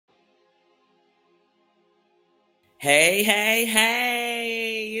Hey, hey,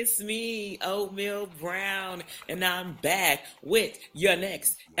 hey, it's me, Oatmeal Brown, and I'm back with your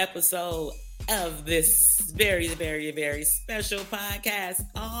next episode of this very, very, very special podcast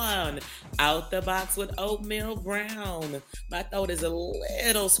on Out the Box with Oatmeal Brown. My throat is a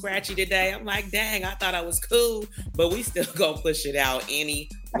little scratchy today. I'm like, dang, I thought I was cool, but we still gonna push it out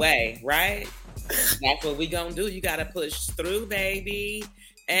anyway, right? That's what we gonna do. You gotta push through, baby.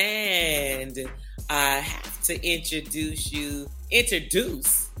 And I have to introduce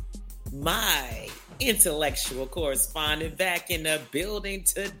my intellectual correspondent back in the building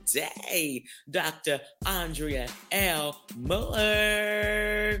today, Dr. Andrea L.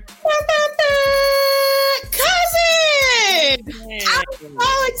 Muller. Cousin! I'm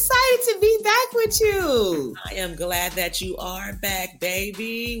so excited to be back with you. I am glad that you are back,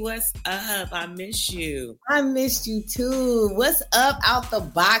 baby. What's up? I miss you. I missed you too. What's up out the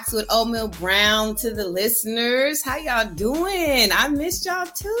box with Oatmeal Brown to the listeners? How y'all doing? I missed y'all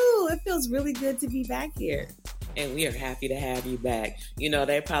too. It feels really good to be back here. And we are happy to have you back. You know,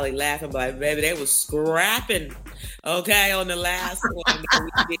 they're probably laughing, but baby, they was scrapping, okay, on the last one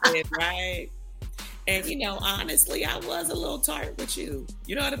that we did, right? And, you know, honestly, I was a little tired with you.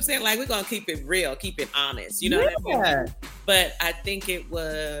 You know what I'm saying? Like, we're going to keep it real, keep it honest. You know what I mean? But I think it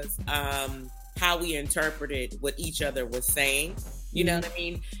was how we interpreted what each other was saying. You know what I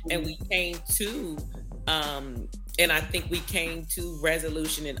mean? And we came to, and I think we came to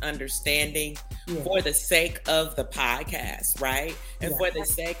resolution and understanding for the sake of the podcast, right? And for the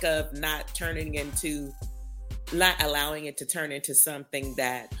sake of not allowing it to turn into something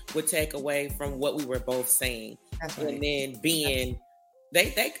that would take away from what we were both saying. Right. And then being,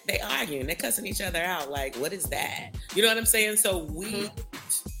 they arguing, they're cussing each other out. Like, what is that? You know what I'm saying? So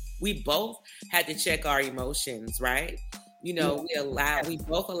we both had to check our emotions, right? You know, we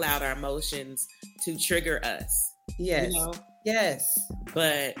both allowed our emotions to trigger us. Yes. You know? Yes.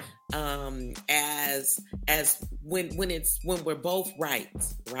 But as when we're both right?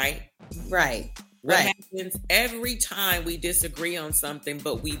 Right. What happens every time we disagree on something,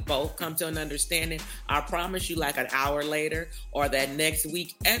 but we both come to an understanding, I promise you, like an hour later or that next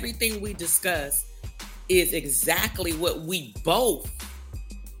week, everything we discuss is exactly what we both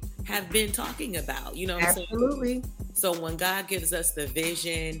have been talking about. You know what I'm saying? Absolutely. So when God gives us the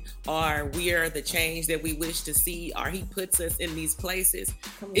vision, or we are the change that we wish to see, or he puts us in these places,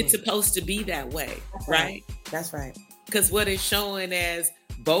 it's supposed to be that way, right? That's right. Because what it's showing as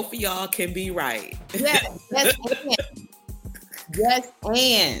both of y'all can be right. Yes,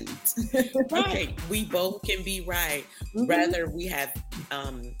 and. Right. We both can be right. Whether we have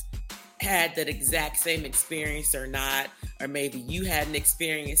had that exact same experience or not, or maybe you hadn't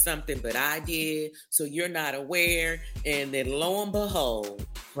experienced something, but I did, so you're not aware. And then lo and behold,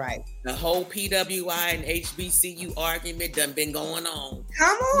 right, the whole PWI and HBCU argument done been going on.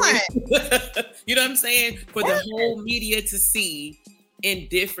 Come on. You know what I'm saying? For the whole media to see in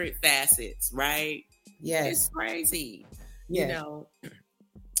different facets, right? Yes. It's crazy, you know,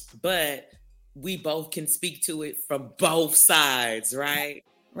 but we both can speak to it from both sides, right?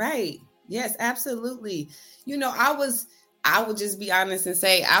 Right. Yes, absolutely. You know, I would just be honest and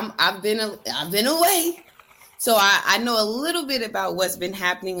say I've been away. So I know a little bit about what's been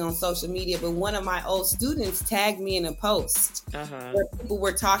happening on social media, but one of my old students tagged me in a post where people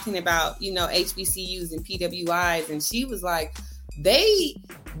were talking about, you know, HBCUs and PWIs, and she was like, they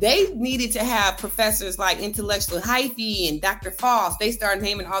needed to have professors like Intellectual Hyphy and Dr. Foss. They started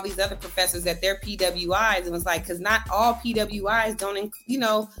naming all these other professors at their PWIs. And was like, because not all PWIs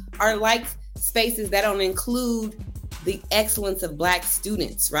are like spaces that don't include the excellence of Black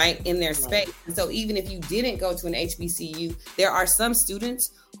students, right, in their space. And so even if you didn't go to an HBCU, there are some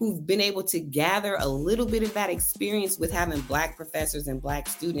students who've been able to gather a little bit of that experience with having Black professors and Black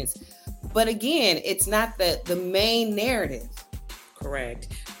students. But again, it's not the main narrative. Correct.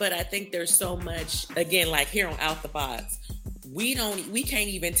 But I think there's so much, again, like here on Out the Box, we can't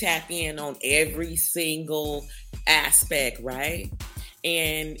even tap in on every single aspect, right?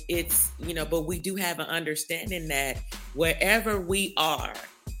 And it's, you know, but we do have an understanding that wherever we are,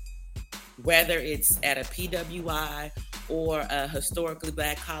 whether it's at a PWI or a historically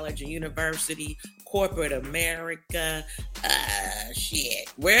Black college or university, corporate America,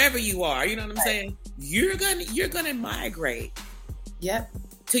 wherever you are, you know what I'm saying? You're gonna migrate. Yep.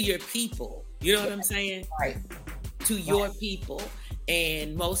 To your people. You know what I'm saying? Right. To your people.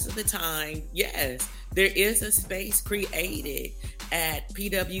 And most of the time, yes, there is a space created at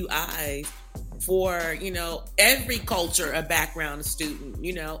PWIs for, you know, every culture, a background student,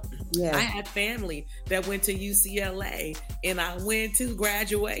 you know. Yes. I have family that went to UCLA, and I went to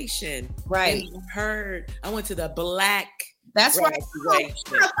graduation. Right. And I went to the Black That's graduation.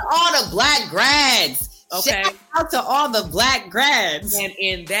 Shout out to all the Black grads. Okay. Shout out to all the Black grads. And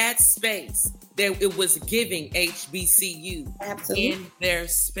in that space, it was giving HBCU Absolutely. in their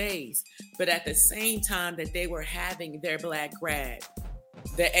space. But at the same time that they were having their Black grad,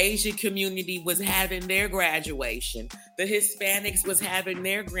 the Asian community was having their graduation. The Hispanics was having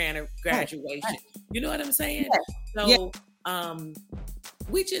their graduation. Right. You know what I'm saying? Yes. So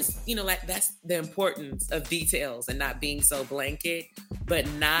we just, like, that's the importance of details and not being so blanket, but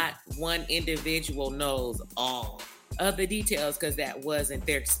not one individual knows all of the details because that wasn't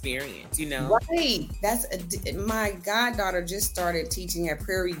their experience, Right. My goddaughter just started teaching at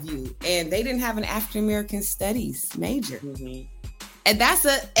Prairie View, and they didn't have an African American Studies major. Mm-hmm. And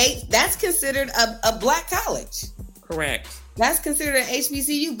that's considered a Black college. Correct. That's considered an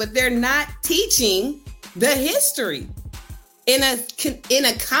HBCU, but they're not teaching the history in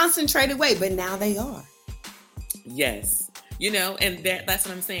a concentrated way. But now they are. Yes, and that's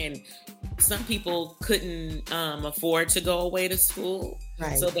what I'm saying. Some people couldn't afford to go away to school,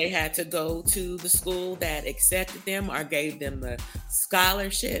 right. So they had to go to the school that accepted them or gave them the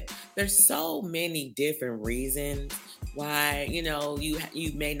scholarship. There's so many different reasons why,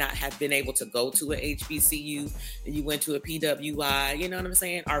 you may not have been able to go to a HBCU and you went to a PWI, you know what I'm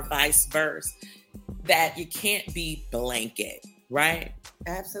saying? Or vice versa, that you can't be blanket, right?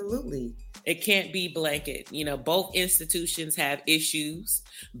 Absolutely. It can't be blanket. Both institutions have issues.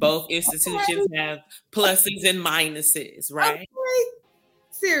 Both institutions have pluses and minuses, right? Okay.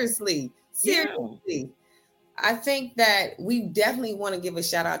 Seriously. Yeah. I think that we definitely want to give a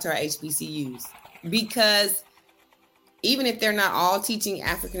shout out to our HBCUs, because even if they're not all teaching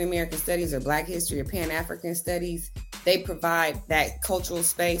African American studies or Black history or Pan-African studies, they provide that cultural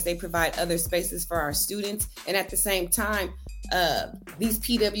space. They provide other spaces for our students. And at the same time, these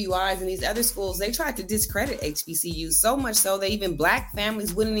PWIs and these other schools, they tried to discredit HBCUs so much so that even Black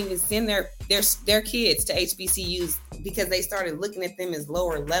families wouldn't even send their kids to HBCUs because they started looking at them as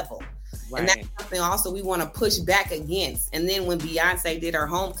lower level. Right. And that's something also we want to push back against. And then when Beyonce did her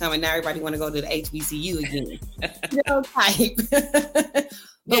homecoming, now everybody want to go to the HBCU again. Type.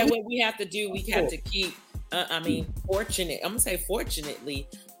 Yeah, what we have to do, we have to keep, fortunately,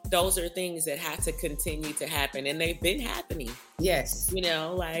 those are things that have to continue to happen, and they've been happening. Yes.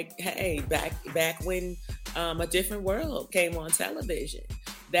 Hey, back when A Different World came on television,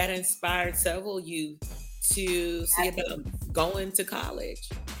 that inspired several youth to see about going to college.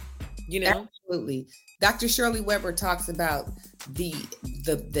 Absolutely. Dr. Shirley Weber talks about the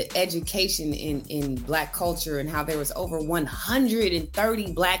education in Black culture and how there was over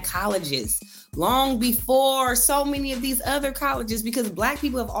 130 Black colleges long before so many of these other colleges, because Black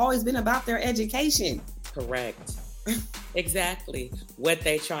people have always been about their education. Correct. Exactly. What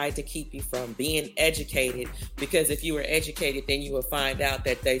they tried to keep you from being educated, because if you were educated, then you would find out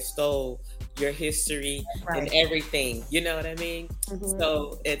that they stole your history and everything. You know what I mean? Mm-hmm.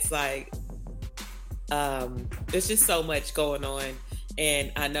 So it's like, there's just so much going on.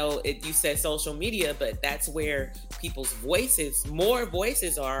 And I know you said social media, but that's where people's more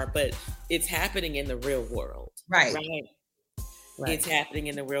voices are, but it's happening in the real world. Right. It's happening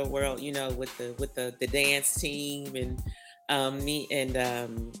in the real world, with the dance team and me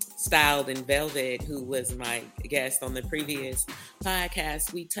and Styled in Velvet, who was my guest on the previous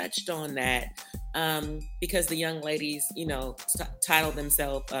podcast. We touched on that because the young ladies, titled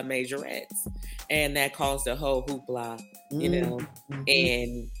themselves majorettes, and that caused a whole hoopla, mm-hmm.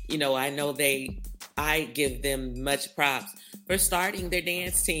 And I know I give them much props for starting their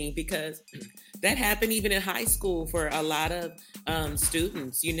dance team, because that happened even in high school for a lot of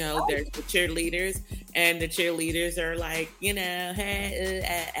students. There's the cheerleaders, and the cheerleaders are like,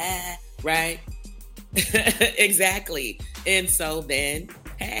 hey, right? Exactly. And so then,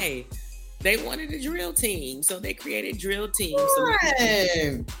 hey, they wanted a drill team, so they created drill teams.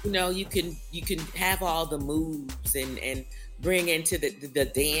 So you can have all the moves and bring into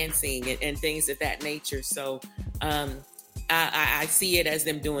the dancing and things of that nature. So I see it as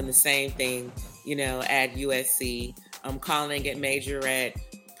them doing the same thing, at USC. I'm calling it majorette.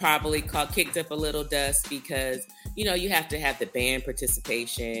 Probably kicked up a little dust because, you have to have the band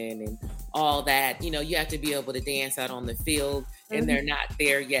participation and all that. You have to be able to dance out on the field, and they're not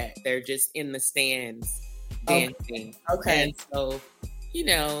there yet. They're just in the stands dancing. Okay. And so,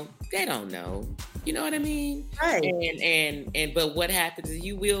 they don't know. You know what I mean? Right. And but what happens is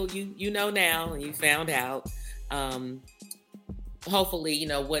you know now, and you found out. Hopefully,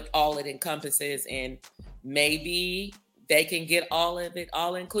 what all it encompasses, and maybe they can get all of it,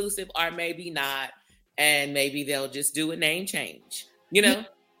 all inclusive, or maybe not. And maybe they'll just do a name change, you know?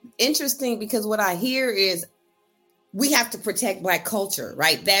 Interesting, because what I hear is we have to protect Black culture,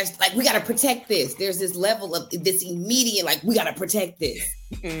 right? There's like, we got to protect this. There's this level of this immediate, like, we got to protect this.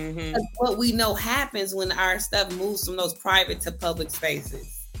 Mm-hmm. That's what we know happens when our stuff moves from those private to public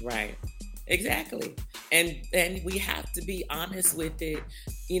spaces. Right. Exactly. And we have to be honest with it.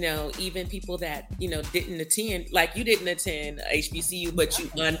 You know, even people that, you know, didn't attend, like you didn't attend HBCU, but you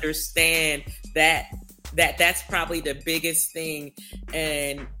understand that's probably the biggest thing.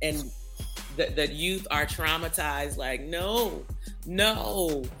 And the youth are traumatized, like, no,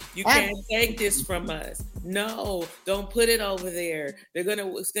 you can't take this from us. No, don't put it over there.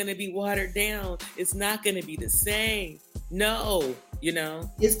 It's gonna be watered down. It's not gonna be the same. No, you know.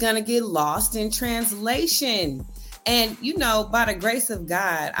 It's gonna get lost in translation. And you know, by the grace of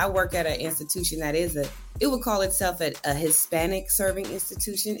God, I work at an institution that it would call itself a Hispanic serving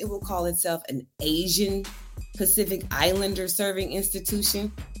institution. It will call itself an Asian Pacific Islander serving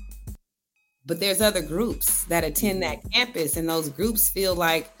institution. But there's other groups that attend that campus, and those groups feel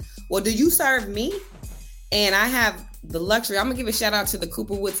like, well, do you serve me? And I have the luxury. I'm gonna give a shout out to the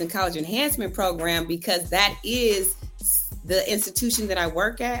Cooper Woodson College Enhancement Program, because that is the institution that I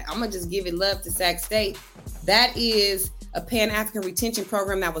work at. I'm gonna just give it love to Sac State. That is a Pan-African retention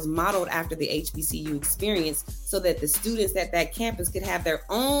program that was modeled after the HBCU experience, so that the students at that campus could have their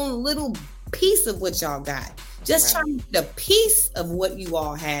own little piece of what y'all got. Just trying to get a piece of what you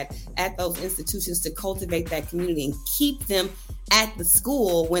all had at those institutions to cultivate that community and keep them at the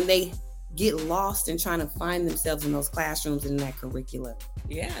school when they get lost in trying to find themselves in those classrooms and in that curriculum.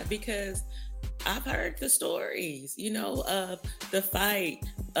 Yeah, because I've heard the stories, you know, of the fight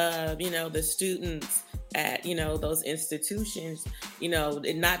of, you know, the students at, you know, those institutions, you know,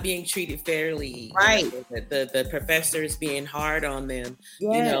 not being treated fairly. Right. You know, the professors being hard on them,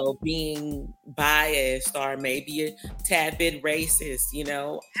 you know, being biased or maybe a tad bit racist, you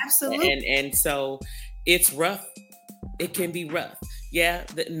know. Absolutely. And so it's rough. It can be rough. Yeah,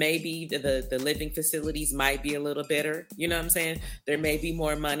 maybe the living facilities might be a little better. You know what I'm saying? There may be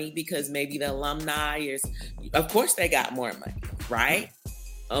more money because maybe the alumni of course they got more money, right?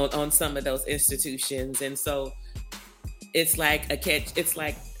 On some of those institutions. And so it's like a catch. It's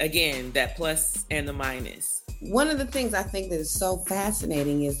like, again, that plus and the minus. One of the things I think that is so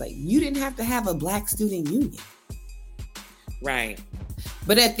fascinating is, like, you didn't have to have a Black student union. Right.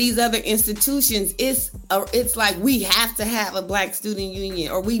 But at these other institutions, it's like we have to have a Black student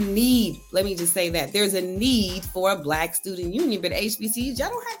union, or let me just say that there's a need for a Black student union. But HBCUs, y'all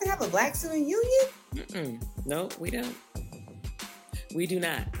don't have to have a Black student union? No, we don't. We do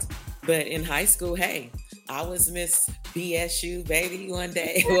not. But in high school, hey, I was Miss BSU, baby, one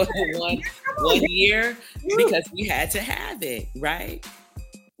day, one year, because we had to have it, right?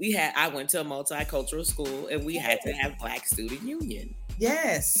 I went to a multicultural school, and we had to have Black student union.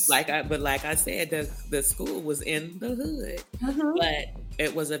 Yes. Like I said, the school was in the hood, but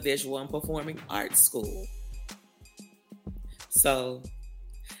it was a visual and performing arts school. So,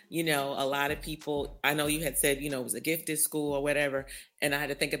 you know, a lot of people, I know you had said, you know, it was a gifted school or whatever. And I had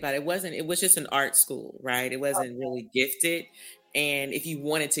to think about it. It was just an art school, right? It wasn't really gifted. And if you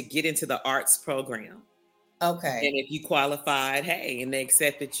wanted to get into the arts program, okay, and if you qualified, hey, and they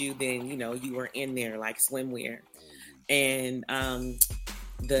accepted you, then, you know, you were in there like swimwear. And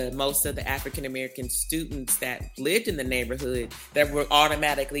most of the African-American students that lived in the neighborhood that were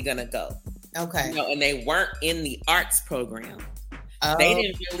automatically going to go. Okay. You know, and they weren't in the arts program. They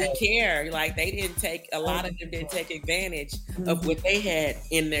didn't really care. Like, a lot of them didn't take advantage of what they had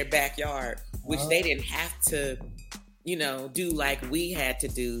in their backyard, which they didn't have to, you know, do like we had to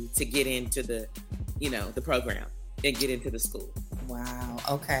do to get into the, you know, the program and get into the school. Wow.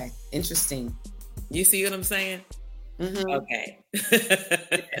 Okay. Interesting. You see what I'm saying? Mm-hmm. Okay.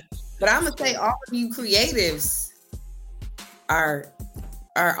 But I'm going to say all of you creatives are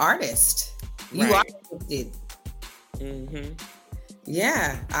artists. You are gifted. Mm-hmm.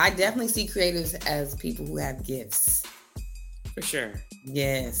 Yeah, I definitely see creatives as people who have gifts. For sure.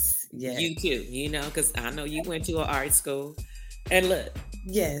 Yes. You too, you know, because I know you went to an art school. And look.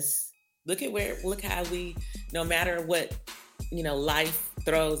 Yes. Look how we, no matter what, you know, life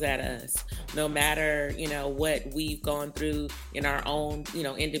throws at us, no matter, you know, what we've gone through in our own, you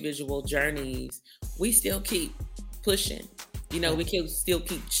know, individual journeys, we still keep pushing. You know, we can still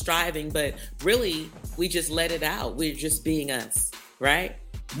keep striving, but really, we just let it out. We're just being us, right?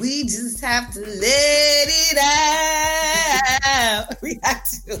 We just have to let it out. We have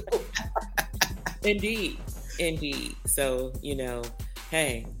to. Indeed. So, you know,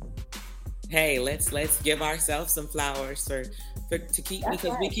 hey, hey, let's give ourselves some flowers to keep,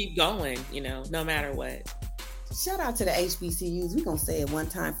 because we keep going, no matter what. Shout out to the HBCUs. We're gonna say it one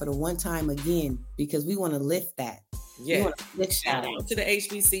time for the one time again, because we want to lift that. Yeah. Shout out to the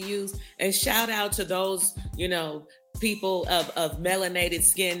HBCUs, and shout out to those, people of melanated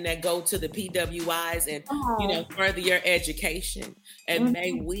skin that go to the PWIs and further your education. And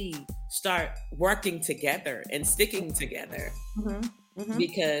may we start working together and sticking together,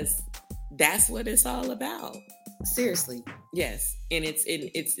 because that's what it's all about. Seriously. Yes. And it's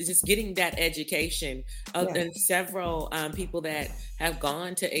just getting that education. And several people that have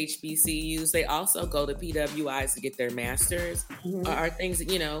gone to HBCUs, they also go to PWIs to get their masters, or things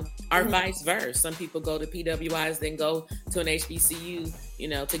that, are vice versa. Some people go to PWIs, then go to an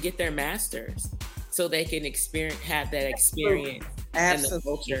HBCU, to get their masters, so they can have that experience and the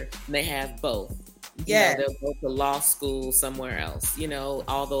culture. And they have both. They'll go to law school somewhere else,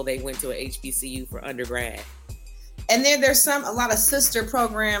 although they went to an HBCU for undergrad. And then there's a lot of sister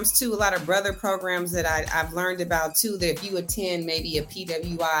programs too, a lot of brother programs that I've learned about too, that if you attend maybe a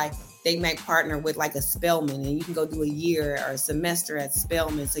PWI, they might partner with like a Spelman, and you can go do a year or a semester at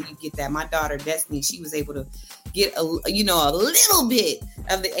Spelman. So you get that. My daughter, Destiny, she was able to get a little bit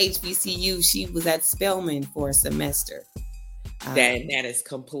of the HBCU. She was at Spelman for a semester. That is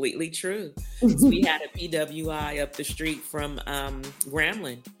completely true. So we had a PWI up the street from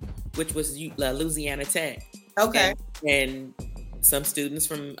Grambling, which was Louisiana Tech. Okay. And some students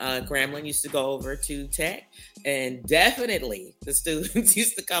from Grambling used to go over to Tech, and definitely the students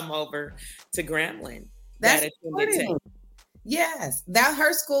used to come over to Grambling. That's Tech. Yes,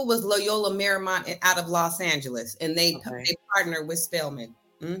 her school was Loyola Marymount out of Los Angeles, and they partnered with Spelman.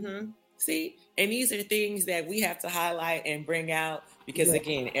 See, and these are things that we have to highlight and bring out, because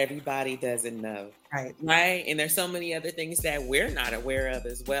again, everybody doesn't know, right? And there's so many other things that we're not aware of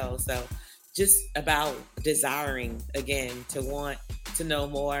as well. So just about desiring, again, to want to know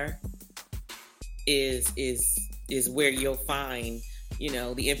more is where you'll find,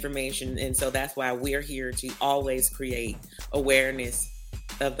 the information. And so that's why we're here to always create awareness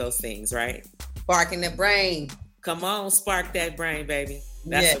of those things, right? Sparking the brain. Come on, spark that brain, baby.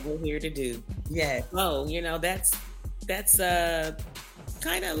 That's what we're here to do. Yeah. Oh, that's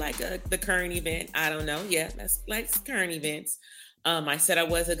kind of like the current event. I don't know. Yeah, that's like current events. I said I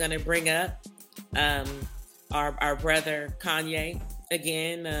wasn't going to bring up our brother Kanye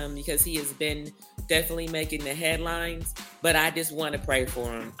again, because he has been definitely making the headlines, but I just want to pray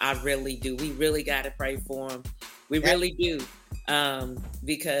for him. I really do. We really got to pray for him. We really do.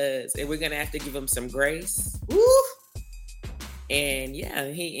 Because we're going to have to give him some grace. Woo! And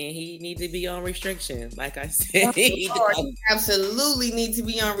he needs to be on restriction. Like I said, he absolutely need to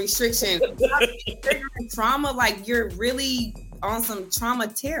be on restriction. Trauma, like you're really on some trauma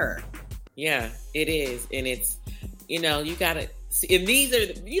terror. Yeah, it is. And it's, you gotta, and these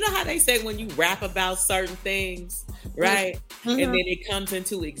are, how they say when you rap about certain things, right? And then it comes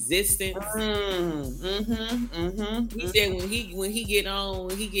into existence. He said when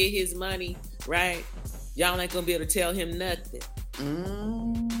he get his money, right? Y'all ain't gonna be able to tell him nothing.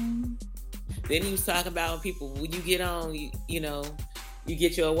 Then he was talking about people, when you get on, you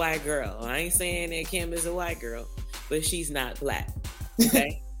get you a white girl. I ain't saying that Kim is a white girl, but she's not black.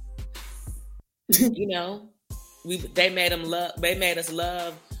 Okay. They made us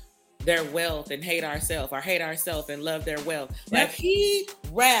love their wealth and hate ourselves, or hate ourselves and love their wealth. Like he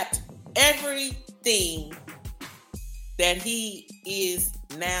rapped everything that he is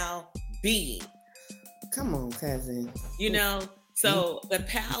now being. Come on, cousin. So the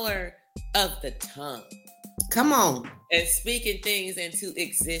power of the tongue. Come on. And speaking things into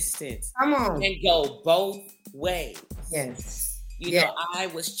existence. Come on. And go both ways. Yes. I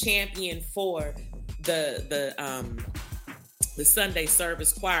was champion for the Sunday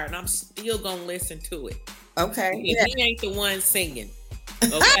service choir, and I'm still gonna listen to it. Okay. Because he ain't the one singing.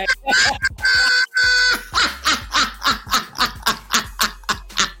 Okay.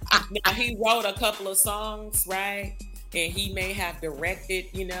 Now he wrote a couple of songs, right? And he may have directed,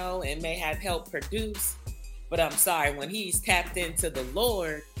 and may have helped produce. But I'm sorry, when he's tapped into the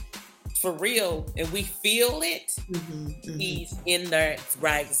Lord for real, and we feel it, he's in the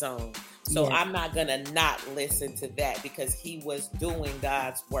right zone. So I'm not gonna not listen to that, because he was doing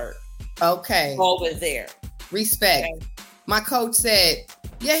God's work. Okay. Over there. Respect. Okay. My coach said,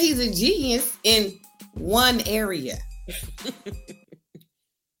 he's a genius in one area.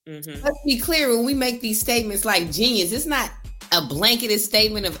 Let's be clear, when we make these statements like genius, it's not a blanketed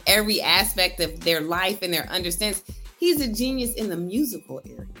statement of every aspect of their life and their understanding. He's a genius in the musical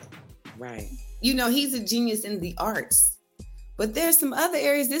area. Right. He's a genius in the arts. But there's some other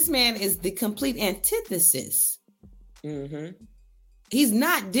areas. This man is the complete antithesis. Mm-hmm. He's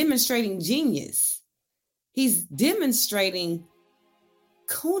not demonstrating genius. He's demonstrating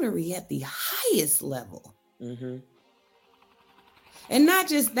coonery at the highest level. Mm-hmm. And not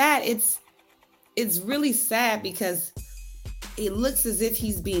just that, it's really sad because it looks as if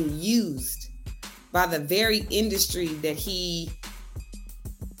he's being used by the very industry that he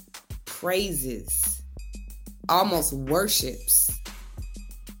praises, almost worships.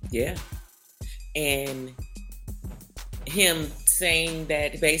 Yeah. And him saying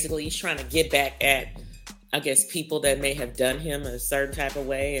that basically he's trying to get back at, I guess, people that may have done him a certain type of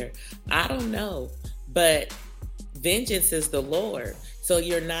way, or I don't know, but vengeance is the Lord. So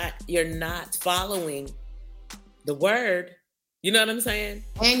you're not following the word. You know what I'm saying?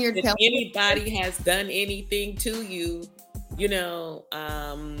 And you're if anybody has done anything to you, you're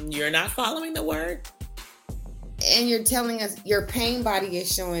not following the word. And you're telling us your pain body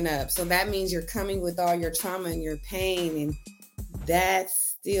is showing up. So that means you're coming with all your trauma and your pain. And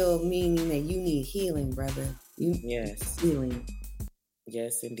that's still meaning that you need healing, brother. Yes. Healing.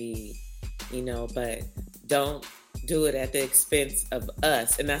 Yes, indeed. But don't do it at the expense of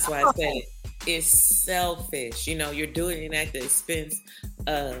us. And that's why I said it's selfish. You're doing it at the expense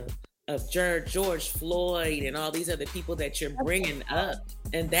of George Floyd and all these other people that you're bringing up.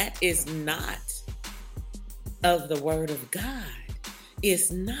 And that is not of the word of God.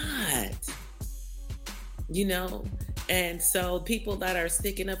 It's not. And so people that are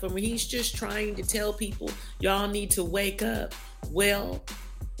sticking up for him, he's just trying to tell people, y'all need to wake up. Well,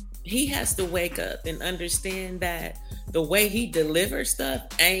 he has to wake up and understand that the way he delivers stuff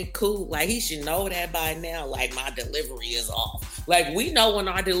ain't cool. Like, he should know that by now. Like, my delivery is off. Like, we know when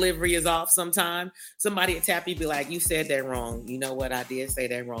our delivery is off sometime. Somebody will tap you, be like, you said that wrong. You know what? I did say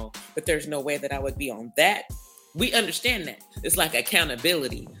that wrong. But there's no way that I would be on that. We understand that. It's like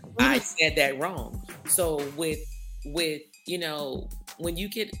accountability. Mm-hmm. I said that wrong. So with when you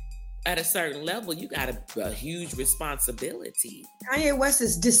get at a certain level, you got a huge responsibility. Kanye West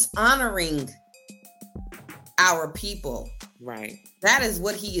is dishonoring our people. Right. That is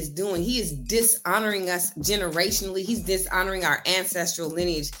what he is doing. He is dishonoring us generationally. He's dishonoring our ancestral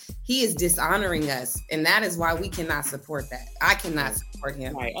lineage. He is dishonoring us. And that is why we cannot support that. I cannot support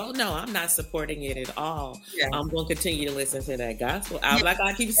him. Right. Oh, no, I'm not supporting it at all. Yeah. I'm going to continue to listen to that gospel. Like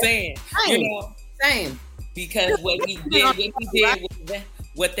I keep saying. Same. Because what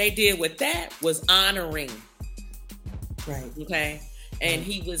they did with that was honoring. Right. Okay. And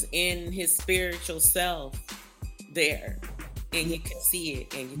he was in his spiritual self there. And you can see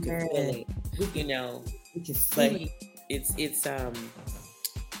it and you can feel it. But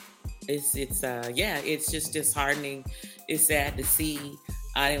it's just disheartening. It's sad to see.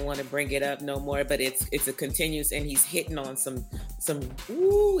 I didn't want to bring it up no more, but it's a continuous, and he's hitting on some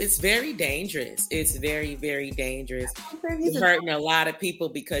it's very dangerous. It's very, very dangerous. You're hurting a lot of people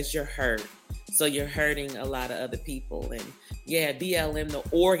because you're hurt. So you're hurting a lot of other people. And yeah, BLM, the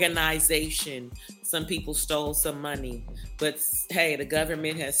organization, some people stole some money, but hey, the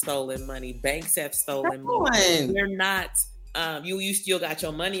government has stolen money. Banks have stolen money. They're not, you still got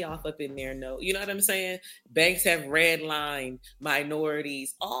your money off up in there. No, you know what I'm saying? Banks have redlined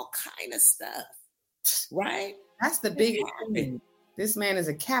minorities, all kind of stuff. Right? That's the big thing. This man is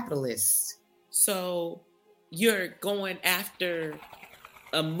a capitalist. So you're going after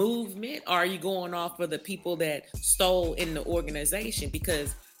a movement, or are you going off for the people that stole in the organization?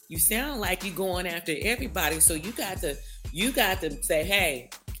 Because you sound like you're going after everybody. So you got to say, hey,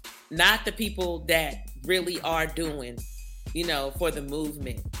 not the people that really are doing, for the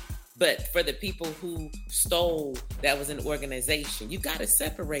movement, but for the people who stole that was an organization. You got to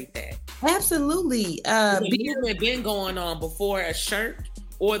separate that. Absolutely. The movement been going on before a shirt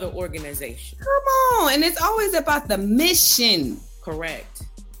or the organization. Come on. And it's always about the mission. Correct.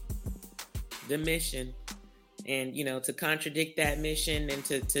 The mission. And, to contradict that mission and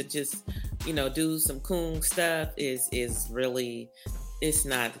to just, do some coon stuff is really, it's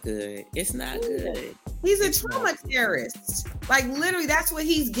not good. It's not good. He's a trauma terrorist. Like, literally, that's what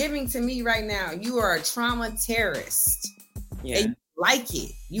he's giving to me right now. You are a trauma terrorist. Yeah. And you like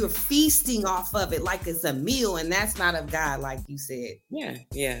it. You're feasting off of it like it's a meal, and that's not of God, like you said.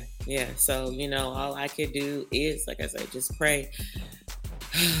 Yeah. So, all I could do is, like I said, just pray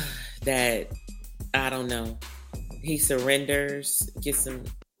that, I don't know, he surrenders,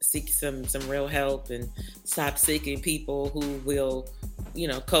 seek some real help, and stop seeking people who will,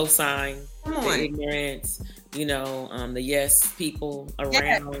 co-sign the ignorance, the yes people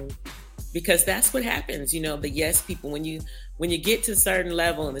around, because that's what happens. The yes people, when you get to a certain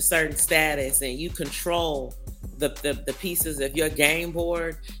level and a certain status and you control the pieces of your game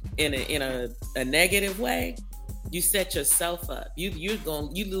board in a negative way, you set yourself up. You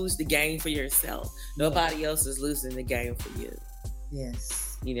lose the game for yourself. Nobody else is losing the game for you.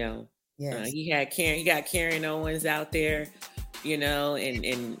 Yes. You know. Yes. He got Karen Owens out there, you know,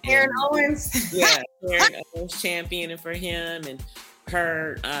 and Karen Owens. Yeah, Karen Owens championing for him, and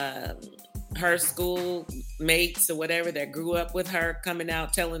her school mates or whatever that grew up with her coming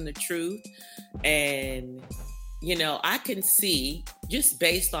out telling the truth. And you know, I can see, just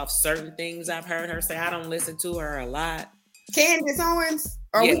based off certain things I've heard her say, I don't listen to her a lot. Candace Owens?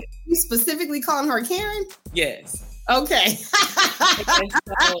 Are we specifically calling her Karen? Yes. Okay.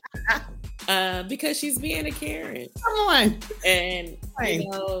 Because she's being a Karen. Come on. And you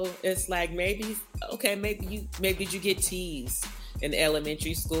know, it's like maybe you get teased in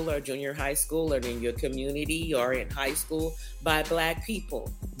elementary school or junior high school or in your community or in high school by Black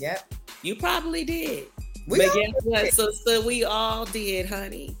people. Yep. You probably did. But guess what? So we all did,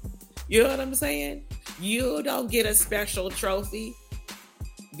 honey. You know what I'm saying? You don't get a special trophy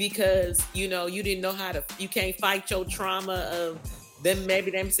because, you know, you didn't know you can't fight your trauma of them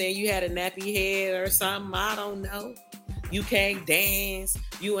saying you had a nappy head or something. I don't know. You can't dance.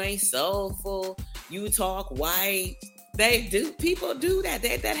 You ain't soulful. You talk white. People do that.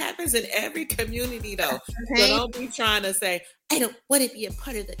 That happens in every community though. Okay. So don't be trying to say, I don't want to be a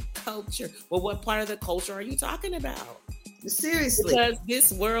part of the culture. Well, what part of the culture are you talking about? Seriously. Because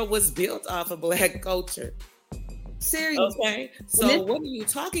this world was built off of Black culture. Seriously. Okay. So what are you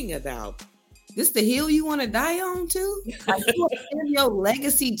talking about? This the hill you want to die on too? Like you want your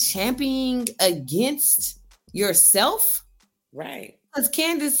legacy championing against yourself? Right. Because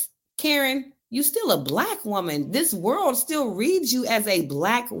Karen, you still a Black woman. This world still reads you as a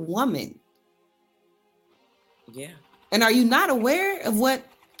Black woman. Yeah. And are you not aware of what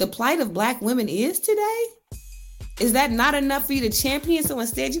the plight of Black women is today? Is that not enough for you to champion? So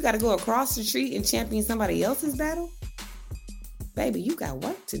instead you got to go across the street and champion somebody else's battle? Baby, you got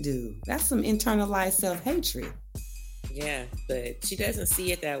work to do. That's some internalized self-hatred. Yeah, but she doesn't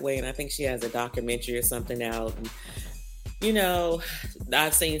see it that way. And I think she has a documentary or something out. And, you know,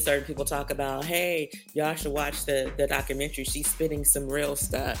 I've seen certain people talk about, hey, y'all should watch the documentary. She's spitting some real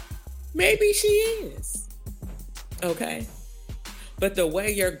stuff. Maybe she is. Okay. But the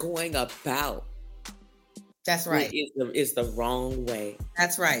way you're going about. That's right. Is the wrong way.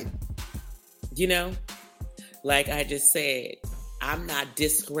 That's right. You know, like I just said, I'm not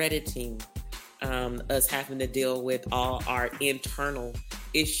discrediting us having to deal with all our internal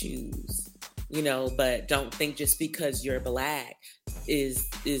issues, you know, but don't think just because you're Black is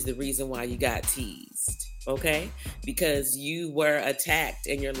the reason why you got teased, okay? Because you were attacked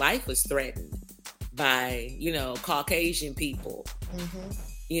and your life was threatened by, you know, Caucasian people,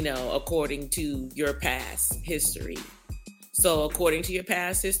 you know, according to your past history. So according to your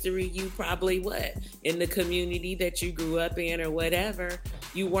past history, you probably in the community that you grew up in or whatever,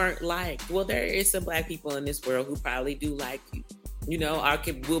 you weren't liked. Well, there is some Black people in this world who probably do like you. You know,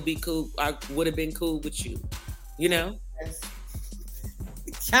 would have been cool with you. You know?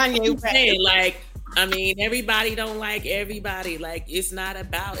 Kanye saying, like, I mean, everybody don't like everybody. Like, it's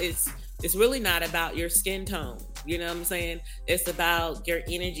really not about your skin tone. You know what I'm saying? It's about your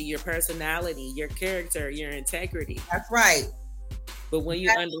energy, your personality, your character, your integrity. That's right. But when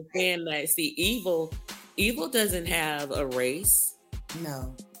you understand that, see, evil doesn't have a race.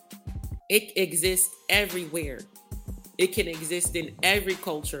 No. It exists everywhere. It can exist in every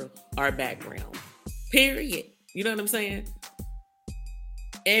culture or background. Period. You know what I'm saying?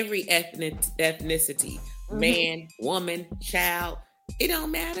 Every ethnicity, man, woman, child, it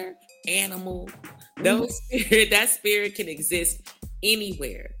don't matter. Animal. That spirit can exist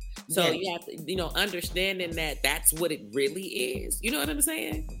anywhere. So you have to, you know, understanding that that's what it really is. You know what I'm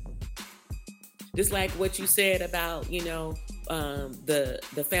saying? Just like what you said about, you know,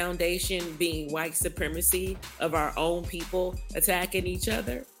 the foundation being white supremacy of our own people attacking each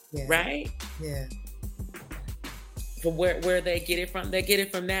other, right? Yeah. From where they get it from that,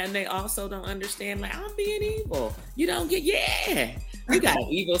 and they also don't understand, like, I'm being evil. You don't get, you got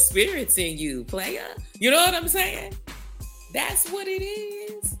evil spirits in you, player. You know what I'm saying? That's what it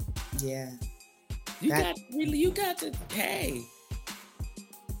is. Yeah. You got to, hey,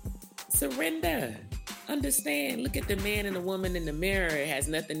 surrender. Understand. Look at the man and the woman in the mirror. It has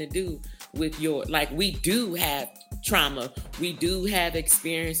nothing to do with we do have trauma. We do have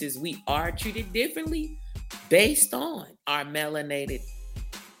experiences. We are treated differently based on our melanated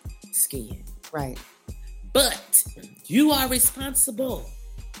skin. Right. But you are responsible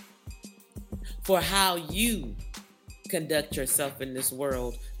for how you conduct yourself in this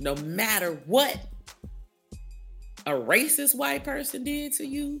world, no matter what a racist white person did to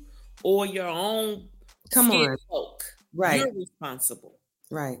you or your own Come on. folk. Right. You're responsible.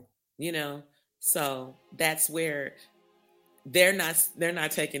 Right. You know, so that's where they're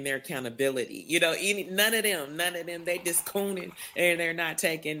not taking their accountability. You know, none of them, they just cooning and they're not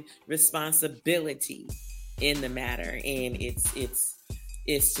taking responsibility in the matter. And it's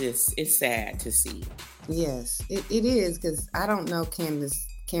sad to see. Yes, it is, because I don't know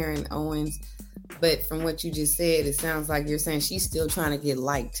Karen Owens, but from what you just said, it sounds like you're saying she's still trying to get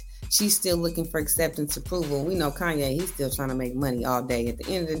liked. She's still looking for acceptance, approval. We know Kanye, he's still trying to make money all day. At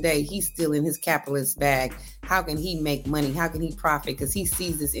the end of the day, he's still in his capitalist bag. How can he make money? How can he profit? Because he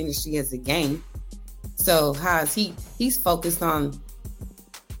sees this industry as a game. So how is he's focused on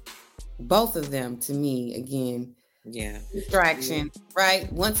both of them, to me, again. Yeah. Distraction, right?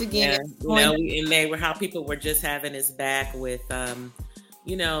 Once again, and they were how people were just having his back with the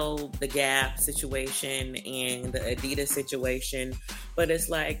Gap situation and the Adidas situation. But it's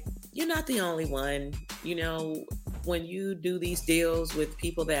like, you're not the only one. You know, when you do these deals with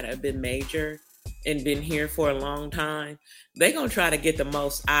people that have been major and been here for a long time, they're going to try to get the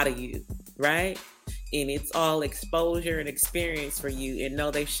most out of you, right? And it's all exposure and experience for you. And no,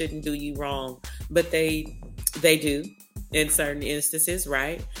 they shouldn't do you wrong, but they do in certain instances,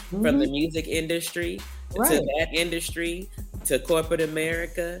 right? Mm-hmm. From the music industry to that industry to corporate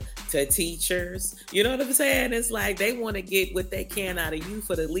America to teachers. You know what I'm saying? It's like they want to get what they can out of you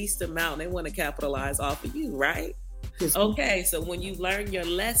for the least amount. They want to capitalize off of you, right? Okay, so when you learn your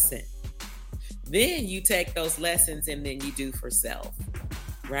lesson, then you take those lessons and then you do for self,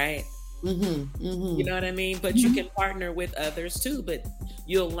 right? Mm-hmm, mm-hmm. You know what I mean? But you can partner with others too, but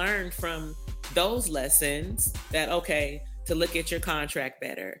you'll learn from those lessons that, okay, to look at your contract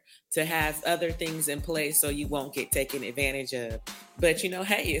better, to have other things in place so you won't get taken advantage of. But,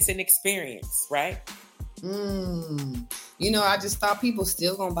 hey, it's an experience, right? I just thought people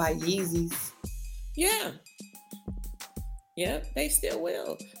still gonna buy Yeezys. Yeah. Yep, they still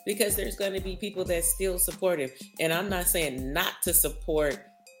will, because there's going to be people that still support him. And I'm not saying not to support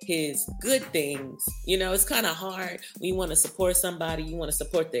his good things. It's kind of hard when you want to support somebody, you want to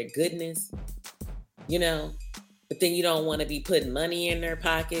support their goodness, but then you don't want to be putting money in their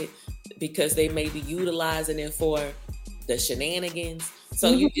pocket because they may be utilizing it for the shenanigans.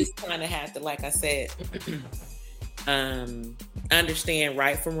 So you just kind of have to, like I said, understand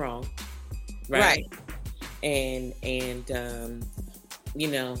right from wrong. Right. And I'm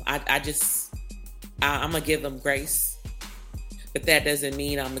going to give them grace. But that doesn't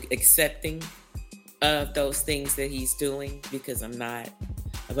mean I'm accepting of those things that he's doing, because I'm not.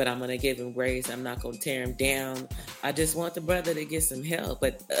 But I'm going to give him grace. I'm not going to tear him down. I just want the brother to get some help.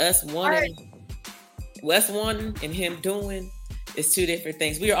 But us wanting and him doing is two different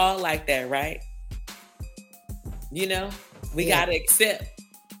things. We're all like that, right? We got to accept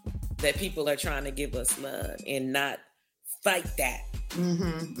that people are trying to give us love and not fight that.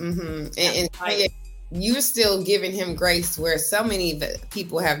 And you're still giving him grace where so many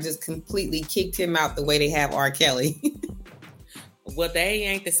people have just completely kicked him out the way they have R. Kelly. Well, they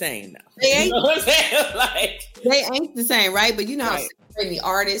ain't the same, though. They ain't, what I'm saying? they ain't the same, right? But how separating the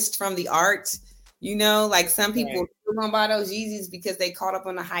artist from the art, like some people still gonna buy those Yeezys because they caught up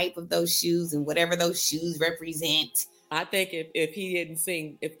on the hype of those shoes and whatever those shoes represent. I think if he didn't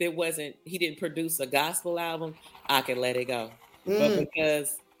sing, he didn't produce a gospel album, I could let it go. But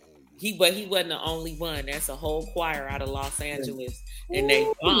because he wasn't the only one. There's a whole choir out of Los Angeles, and they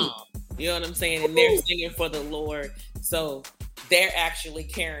bomb. You know what I'm saying? And they're singing for the Lord. So they're actually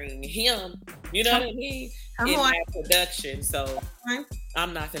carrying him. You know what I mean? In that production. So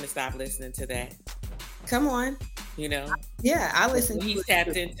I'm not going to stop listening to that. Come on. Yeah, I listen. He's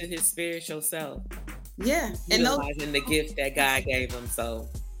tapped into his spiritual self. Yeah, and utilizing the gift that God gave him. So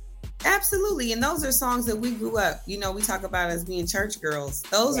absolutely, and those are songs that we grew up. We talk about as being church girls.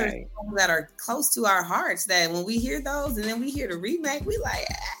 Those are songs that are close to our hearts. That when we hear those, and then we hear the remake, we like,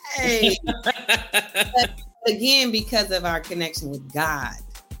 hey. But again, because of our connection with God.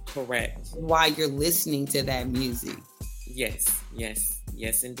 Correct. While you're listening to that music. Yes,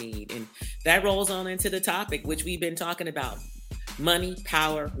 indeed, and that rolls on into the topic which we've been talking about: money,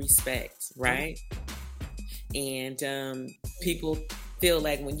 power, respect. Right. And people feel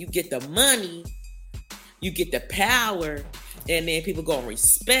like when you get the money, you get the power, and then people gonna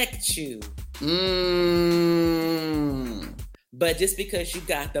respect you. But just because you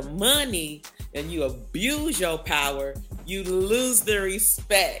got the money and you abuse your power, you lose the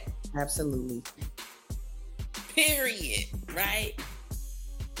respect. Absolutely. Period. Right?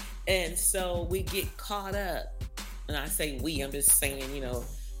 And so we get caught up. And I say we, I'm just saying,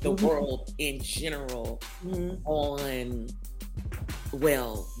 the world in general on,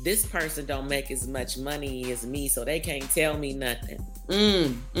 well, this person don't make as much money as me, so they can't tell me nothing.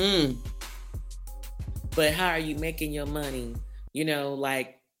 But how are you making your money? You know,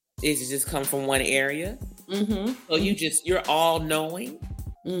 like, is it just come from one area? So you're all knowing.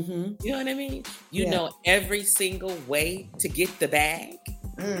 You know what I mean? You know every single way to get the bag.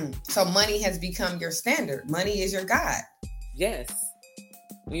 So money has become your standard. Money is your God. Yes.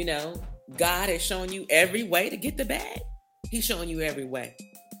 You know, God has shown you every way to get the bag. He's showing you every way.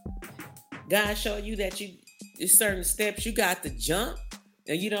 God showed you that there's certain steps you got to jump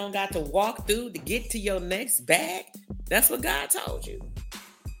and you don't got to walk through to get to your next bag. That's what God told you.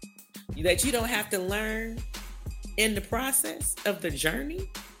 That you don't have to learn in the process of the journey.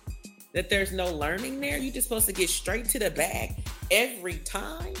 That there's no learning there. You're just supposed to get straight to the bag every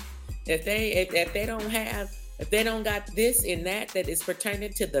time. If they don't got this and that is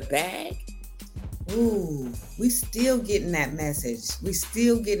pertaining to the bag. Ooh, we still getting that message. We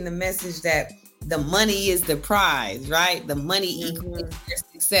still getting the message that the money is the prize, right? The money equals your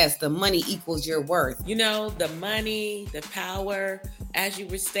success. The money equals your worth. You know, the money, the power, as you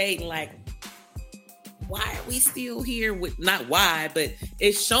were stating, like, why are we still here with, not why, but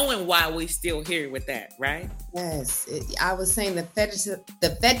it's showing why we still here with that, right? Yes. I was saying the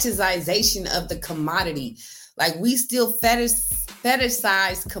fetishization of the commodity. Like, we still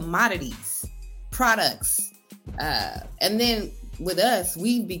fetishize commodities, products. And then with us,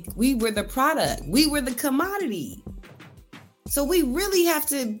 we were the product. We were the commodity. So we really have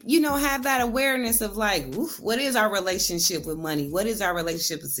to, have that awareness of like, what is our relationship with money? What is our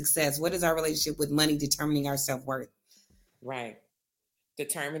relationship with success? What is our relationship with money determining our self-worth? Right.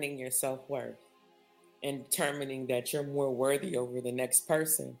 Determining your self-worth and determining that you're more worthy over the next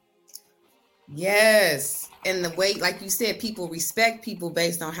person. Yes. And the way, like you said, people respect people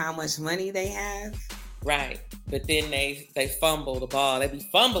based on how much money they have. Right. But then they fumble the ball. They be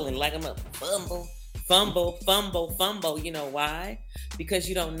fumbling like I'm a fumble. You know why? Because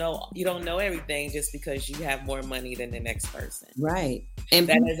you don't know everything just because you have more money than the next person. Right. And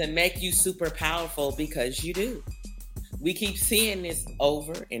that doesn't make you super powerful because you do. We keep seeing this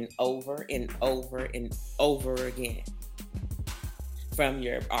over and over and over and over again. From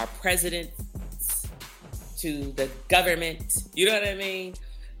our presidents to the government, you know what I mean?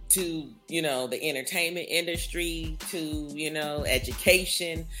 To, the entertainment industry, to,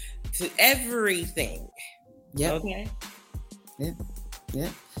 education, to everything. Yeah. Okay. Yeah.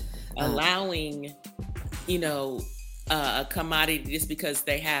 Allowing, a commodity just because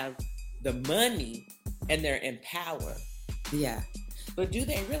they have the money and they're in power. Yeah. But do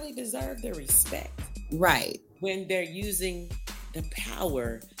they really deserve the respect? Right. When they're using the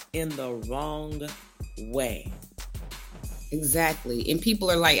power in the wrong way. Exactly. And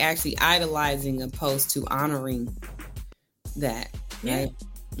people are like actually idolizing opposed to honoring that. Yeah. Right?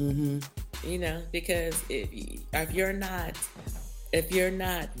 Mm-hmm. Because if you're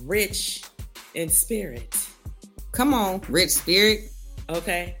not rich in spirit. Come on, rich spirit.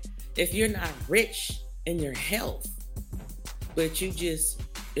 Okay. If you're not rich in your health, but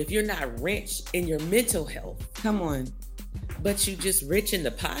if you're not rich in your mental health. Come on. But you just rich in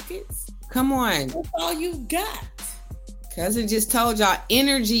the pockets. Come on. That's all you got. Cousin just told y'all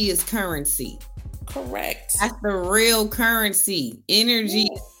energy is currency. Correct. That's the real currency. Energy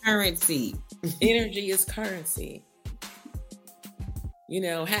is currency. Energy is currency.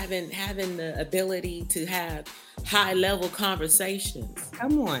 Having the ability to have high level conversations.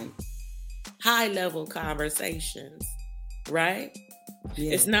 Come on. High level conversations, right?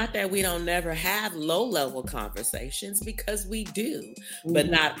 Yeah. It's not that we don't never have low level conversations, because we do, but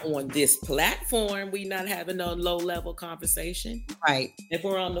not on this platform. We not having no low level conversation. Right. If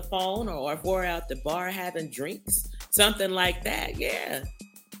we're on the phone or if we're out the bar having drinks, something like that. Yeah,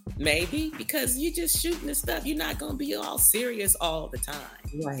 maybe, because you're just shooting the stuff. You're not going to be all serious all the time.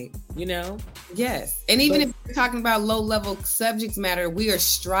 Right. Yes. And even if we're talking about low level subject matter, we are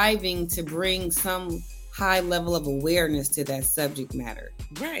striving to bring some high level of awareness to that subject matter.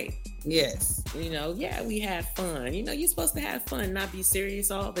 Right. Yes. We have fun. You're supposed to have fun, not be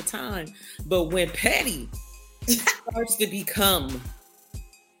serious all the time. But when petty starts to become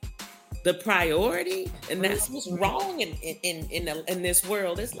the priority, and that's what's wrong in this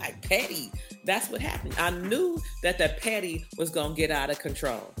world. It's like petty. That's what happened. I knew that the petty was gonna get out of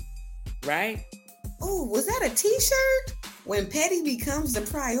control. Right? Oh, was that a t-shirt? When petty becomes the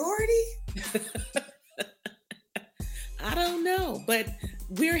priority? I don't know, but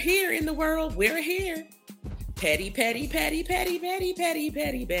we're here in the world. We're here. Petty, petty, petty, petty, petty, petty,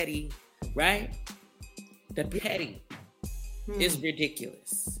 petty, petty. Right? The petty is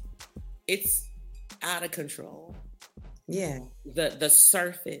ridiculous. it's out of control. Yeah. The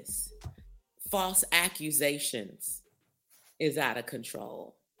surface, false accusations is out of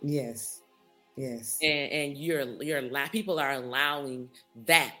control. Yes. Yes. And people are allowing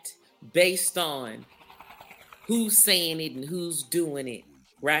that based on who's saying it and who's doing it,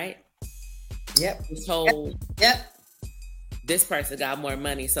 right? Yep. This whole yep. This person got more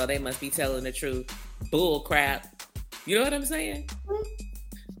money, so they must be telling the truth. Bull crap. You know what I'm saying? Mm-hmm.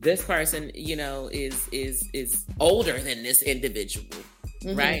 This person, you know, is older than this individual,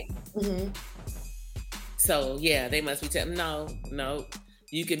 mm-hmm. right? Mm-hmm. So yeah, they must be telling. No,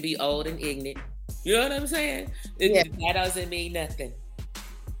 you can be old and ignorant. You know what I'm saying? That doesn't mean nothing.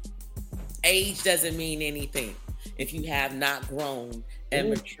 Age doesn't mean anything if you have not grown and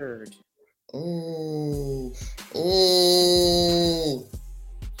matured. Ooh.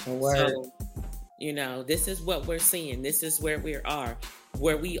 A word. So, you know, this is what we're seeing. This is where we are.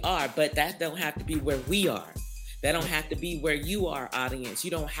 But that don't have to be where we are. That don't have to be where you are, audience.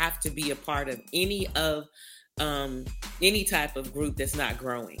 You don't have to be a part of any type of group that's not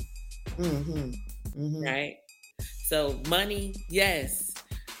growing. Mm-hmm. Mm-hmm. Right? So money, yes.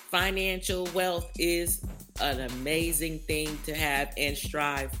 Financial wealth is an amazing thing to have and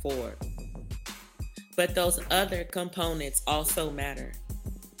strive for. But those other components also matter.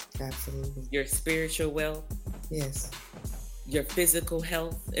 Absolutely. Your spiritual wealth. Yes. Your physical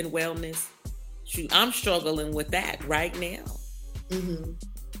health and wellness. Shoot, I'm struggling with that right now. Mm-hmm.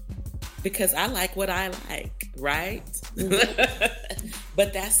 Because I like what I like, right? Mm-hmm.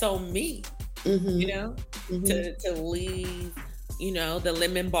 But that's on me, mm-hmm. you know, mm-hmm. to leave, you know, the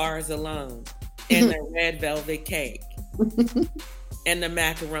lemon bars alone and the red velvet cake and the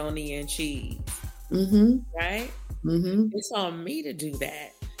macaroni and cheese, mm-hmm. right? Mm-hmm. It's on me to do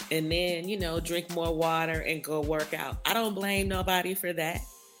that. And then, you know, drink more water and go work out. I don't blame nobody for that.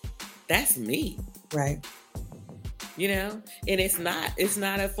 That's me. Right. You know, and it's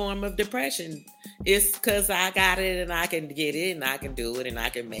not a form of depression. It's because I got it and I can get it and I can do it and I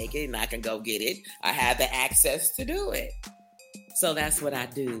can make it and I can go get it. I have the access to do it. So that's what I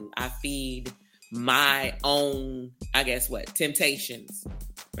do. I feed my own, I guess temptations,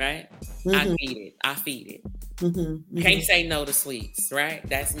 right? Mm-hmm. I feed it. Mm-hmm. Mm-hmm. Can't say no to sweets, right?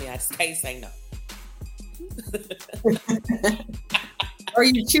 That's me. I just can't say no. Or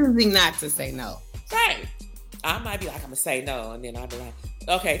you choosing not to say no. Right. I might be like, I'm going to say no. And then I'll be like,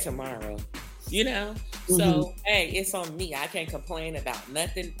 okay, tomorrow. You know? Mm-hmm. So, hey, it's on me. I can't complain about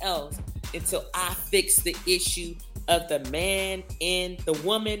nothing else until I fix the issue of the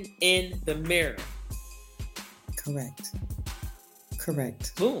woman in the mirror. Correct.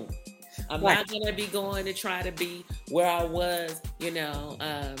 Boom. I'm not going to be going to try to be where I was,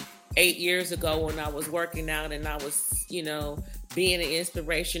 8 years ago when I was working out and I was, being an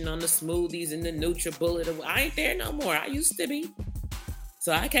inspiration on the smoothies and the NutriBullet. I ain't there no more. I used to be.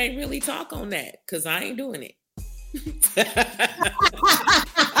 So I can't really talk on that because I ain't doing it.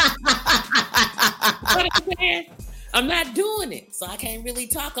 What I'm saying? I'm not doing it. So I can't really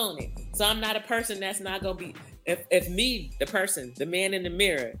talk on it. So I'm not a person that's not going to be, if me, the person, the man in the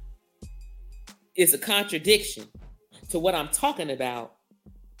mirror, is a contradiction to what I'm talking about,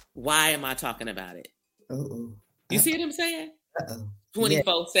 why am I talking about it? Uh-oh. You see what I'm saying?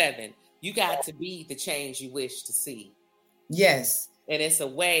 24/7. You got to be the change you wish to see. Yes. And it's a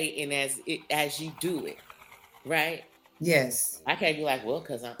way, and as you do it, right? Yes. I can't be like, well,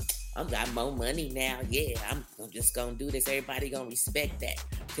 because I'm got more money now. Yeah, I'm just gonna do this. Everybody gonna respect that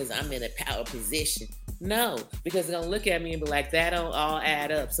because I'm in a power position. No, because they're gonna look at me and be like, that don't all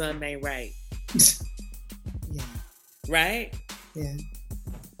add up. Something ain't right. Yeah. Right? Yeah.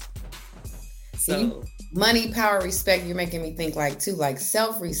 So money, power, respect, you're making me think like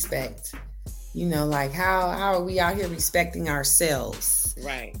self-respect. Like how are we out here respecting ourselves?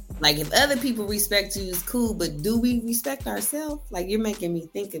 Right. Like if other people respect you is cool, but do we respect ourselves? Like you're making me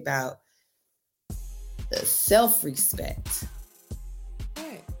think about the self-respect.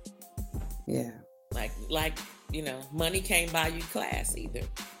 Right. Yeah. Like money can't buy you class either.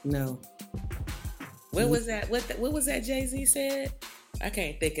 No. What was that? What was that Jay-Z said? I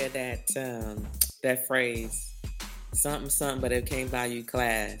can't think of that phrase. Something, but it can't buy you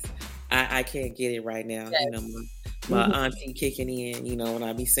class. I can't get it right now. Yes. My auntie kicking in, when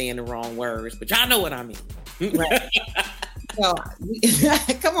I be saying the wrong words, but y'all know what I mean. Right. So,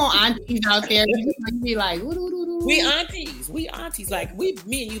 come on, aunties out there. You be like, we aunties. Like me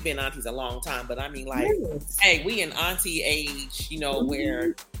and you been aunties a long time, but I mean, like, yes. Hey, we in auntie age,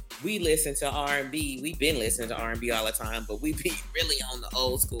 where we listen to R&B. We've been listening to R&B all the time, but we be really on the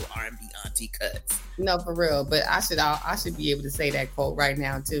old school R&B auntie cuts. No, for real. But I should be able to say that quote right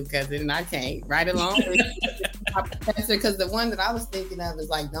now too, because then I can't. Right along with my professor, because the one that I was thinking of is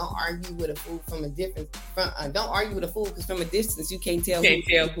like, don't argue with a fool from a difference. Don't argue with a fool because from a distance you can't tell.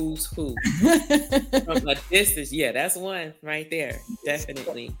 Who's who. From a distance, yeah, that's one right there,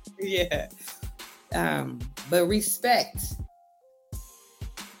 definitely. Yeah. But respect,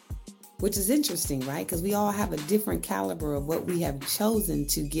 which is interesting, right? Because we all have a different caliber of what we have chosen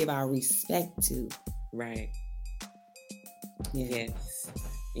to give our respect to. Right. Yeah. Yes.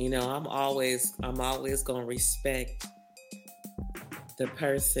 You know, I'm always gonna respect the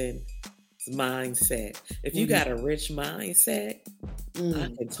person's mindset. If you got a rich mindset,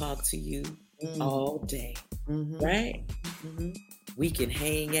 I can talk to you all day. Right? We can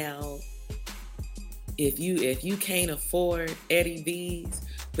hang out. If you can't afford Eddie V's,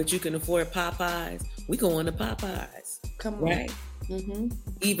 but you can afford Popeyes, we going to Popeyes. Come on. Right?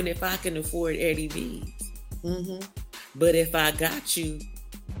 Even if I can afford Eddie V's. But if I got you,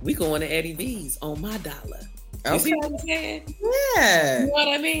 we going to Eddie V's on my dollar. You see what I'm saying? Yeah. You know what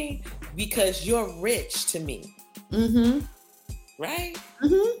I mean? Because you're rich to me. Right?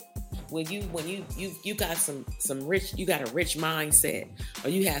 When you got some rich, you got a rich mindset, or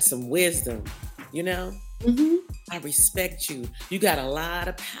you have some wisdom, you know? I respect you. You got a lot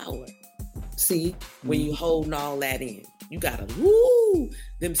of power. See? When you holding all that in. You got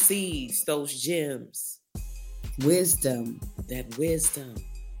them seeds, those gems. Wisdom. That wisdom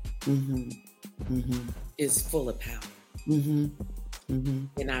is full of power.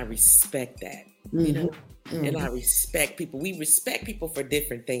 And I respect that. You know? And I respect people. We respect people for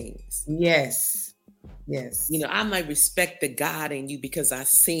different things. Yes. You know, I might respect the God in you because I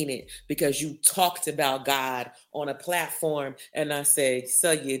seen it, because you talked about God on a platform, and I said,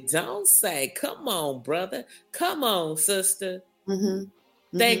 so you don't say, come on, brother. Come on, sister.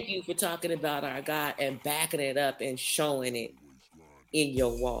 Thank you for talking about our God and backing it up and showing it in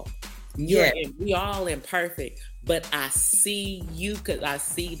your walk. Yeah. We all imperfect, but I see you because I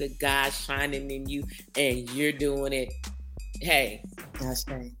see the God shining in you, and you're doing it. Hey. That's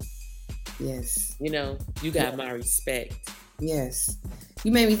right. Yes. You know, you got my respect. Yes.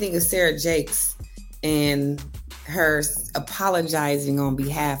 You made me think of Sarah Jakes and her apologizing on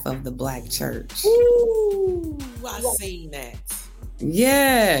behalf of the Black church. Ooh, I seen that.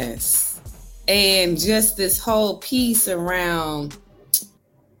 Yes. And just this whole piece around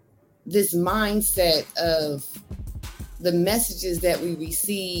this mindset of the messages that we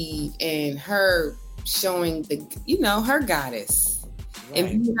receive and her showing her goddess. Right.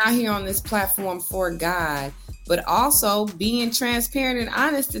 And being out here on this platform for God, but also being transparent and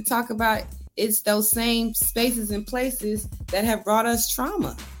honest to talk about it's those same spaces and places that have brought us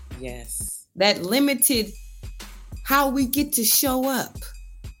trauma. Yes. That limited how we get to show up.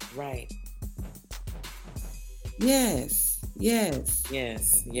 Right. Yes.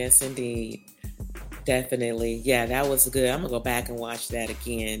 Yes, indeed. Definitely. Yeah, that was good. I'm going to go back and watch that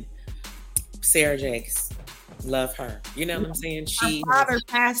again. Sarah Jakes. Love her. You know what I'm saying? Her father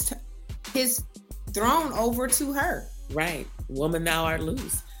passed his throne over to her. Right. Woman, thou art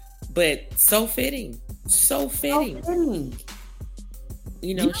loose. But so fitting. So fitting.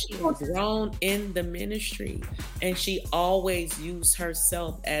 You know, she was grown in the ministry, and she always used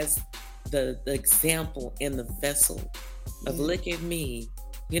herself as the example in the vessel of look at me,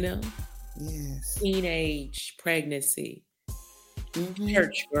 you know? Yes. Teenage pregnancy.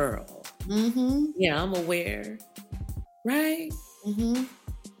 Church girl. Yeah, I'm aware. Right?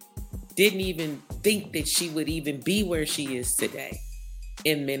 Didn't even think that she would even be where she is today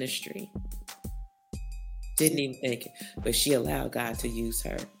in ministry. Didn't even think it. But she allowed God to use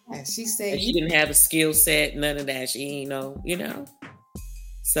her. Yeah, she said and she didn't have a skill set, none of that. She ain't know, you know?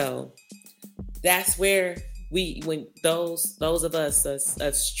 So that's where when those of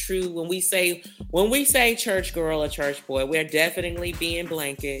us true, when we say church girl or church boy, we're definitely being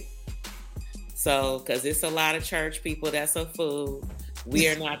blanket. So, because it's a lot of church people that's a fool. We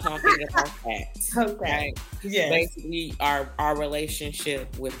are not talking about that. Okay. Right? Yeah. Basically, our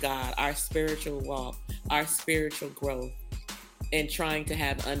relationship with God, our spiritual walk, our spiritual growth, and trying to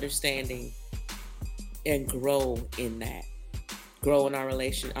have understanding and grow in that. Grow in our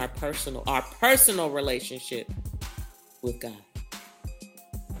personal relationship with God.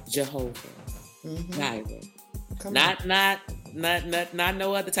 Jehovah. Jireh. Not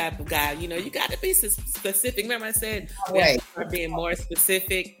no other type of God. You know, you got to be specific. Remember I said we're being more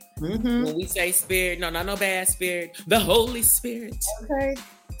specific when we say spirit. No, not no bad spirit. The Holy Spirit. Okay.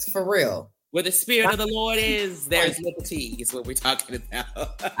 It's for real. Where the Spirit of the Lord is, there's liberty, is what we're talking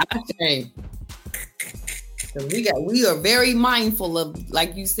about. Okay. So we are very mindful of,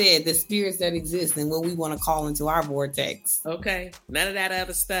 like you said, the spirits that exist and what we want to call into our vortex. Okay. None of that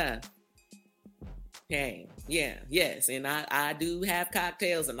other stuff. Hey, yeah, yes. And I do have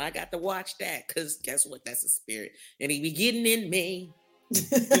cocktails and I got to watch that because guess what? That's a spirit. And he be getting in me. You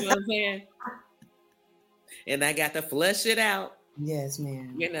know what I'm saying? And I got to flush it out. Yes,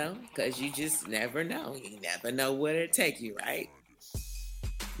 ma'am. You know, because you just never know. You never know where it'll take you, right?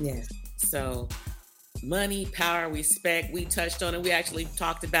 Yes. So money, power, respect, we touched on it. We actually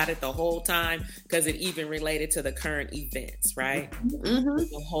talked about it the whole time because it even related to the current events, right? Mm-hmm.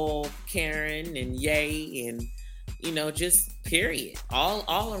 The whole Karen and Ye and, you know, just period.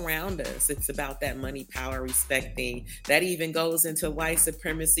 All around us. It's about that money, power, respect thing. That even goes into white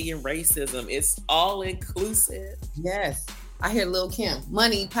supremacy and racism. It's all inclusive. Yes. I hear Lil' Kim.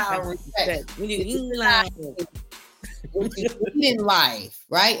 Money, power, respect. When you lie. In life,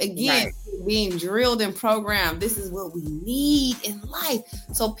 right? Again, being drilled and programmed. This is what we need in life.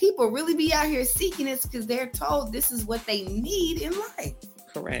 So people really be out here seeking it because they're told this is what they need in life.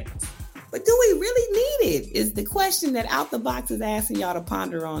 Correct. But do we really need it? Is the question that Out the Box is asking y'all to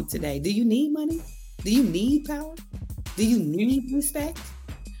ponder on today. Do you need money? Do you need power? Do you need respect?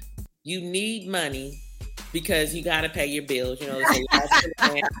 You need money because you got to pay your bills. You know,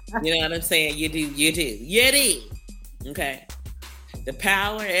 you know what I'm saying? You do. Okay. The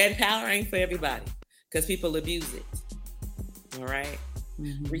power ain't for everybody because people abuse it. All right.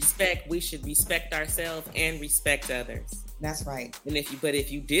 Mm-hmm. Respect. We should respect ourselves and respect others. That's right. And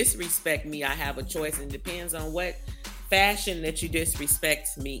if you disrespect me, I have a choice, and it depends on what fashion that you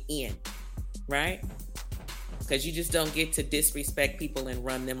disrespect me in. Right? Because you just don't get to disrespect people and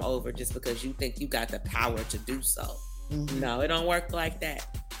run them over just because you think you got the power to do so. Mm-hmm. No, it don't work like that.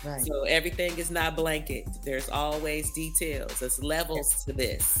 Right. So everything is not blanket. There's always details. There's levels to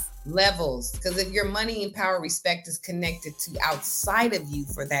this. Levels. Because if your money and power respect is connected to outside of you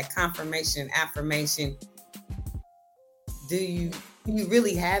for that confirmation, affirmation, do you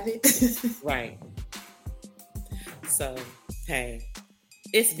really have it? Right. So, hey,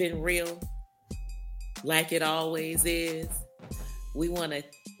 it's been real. Like it always is.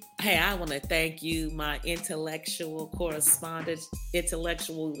 I want to thank you, my intellectual correspondent,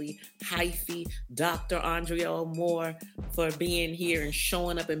 intellectually hyphy, Dr. Andrea Moore, for being here and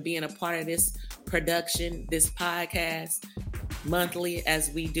showing up and being a part of this production, this podcast, monthly as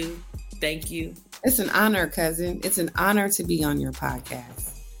we do. Thank you. It's an honor, cousin. It's an honor to be on your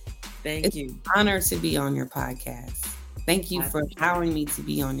podcast. Thank you. It's an honor to be on your podcast. Thank you for allowing me to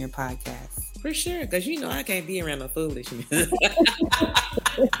be on your podcast. For sure, because you know I can't be around no foolishness.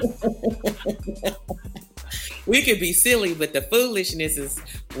 We could be silly, but the foolishness is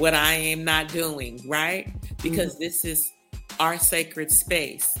what I am not doing, right? Because this is our sacred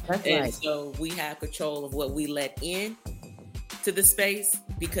space. That's and right. So we have control of what we let in to the space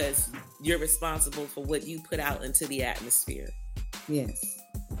because you're responsible for what you put out into the atmosphere. Yes,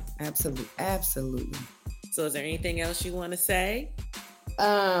 absolutely. Absolutely. So is there anything else you want to say?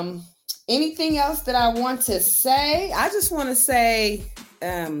 Anything else that I want to say? I just want to say,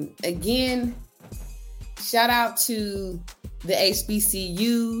 again, shout out to the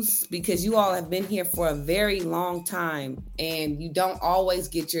HBCUs because you all have been here for a very long time and you don't always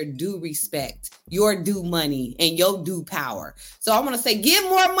get your due respect, your due money, and your due power. So I want to say, give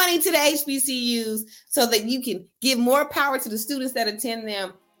more money to the HBCUs so that you can give more power to the students that attend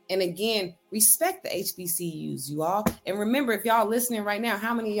them. And again, respect the HBCUs, you all. And remember, if y'all listening right now,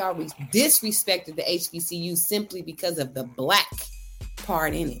 how many of y'all disrespected the HBCUs simply because of the Black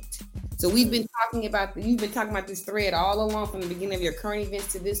part in it? So you've been talking about this thread all along from the beginning of your current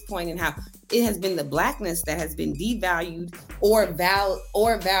events to this point, and how it has been the Blackness that has been devalued or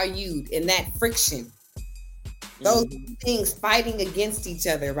valued in that friction. Those things fighting against each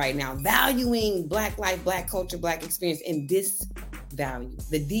other right now, valuing Black life, Black culture, Black experience, and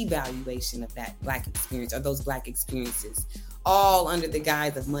the devaluation of that Black experience or those Black experiences, all under the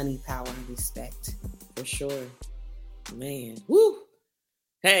guise of money, power, and respect. For sure. Man. Woo.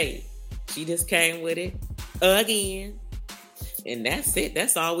 Hey, she just came with it again. And that's it.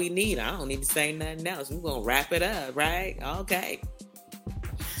 That's all we need. I don't need to say nothing else. We're going to wrap it up, right? Okay.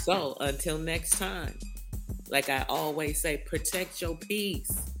 So until next time, like I always say, protect your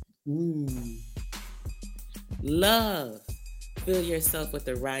peace. Love. Fill yourself with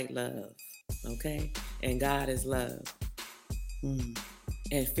the right love. Okay? And God is love.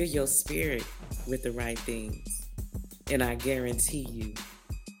 And fill your spirit with the right things. And I guarantee you,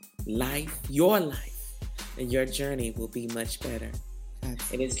 your life, and your journey will be much better.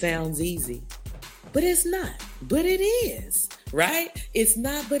 Absolutely. And it sounds easy, but it's not. But it is, right? It's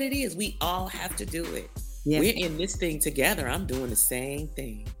not, but it is. We all have to do it. Yes. We're in this thing together. I'm doing the same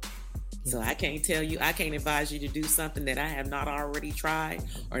thing. So I can't tell you, I can't advise you to do something that I have not already tried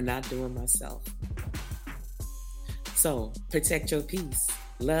or not doing myself. So protect your peace,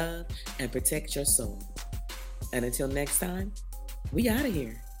 love, and protect your soul. And until next time, we out of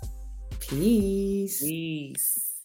here. Peace. Peace.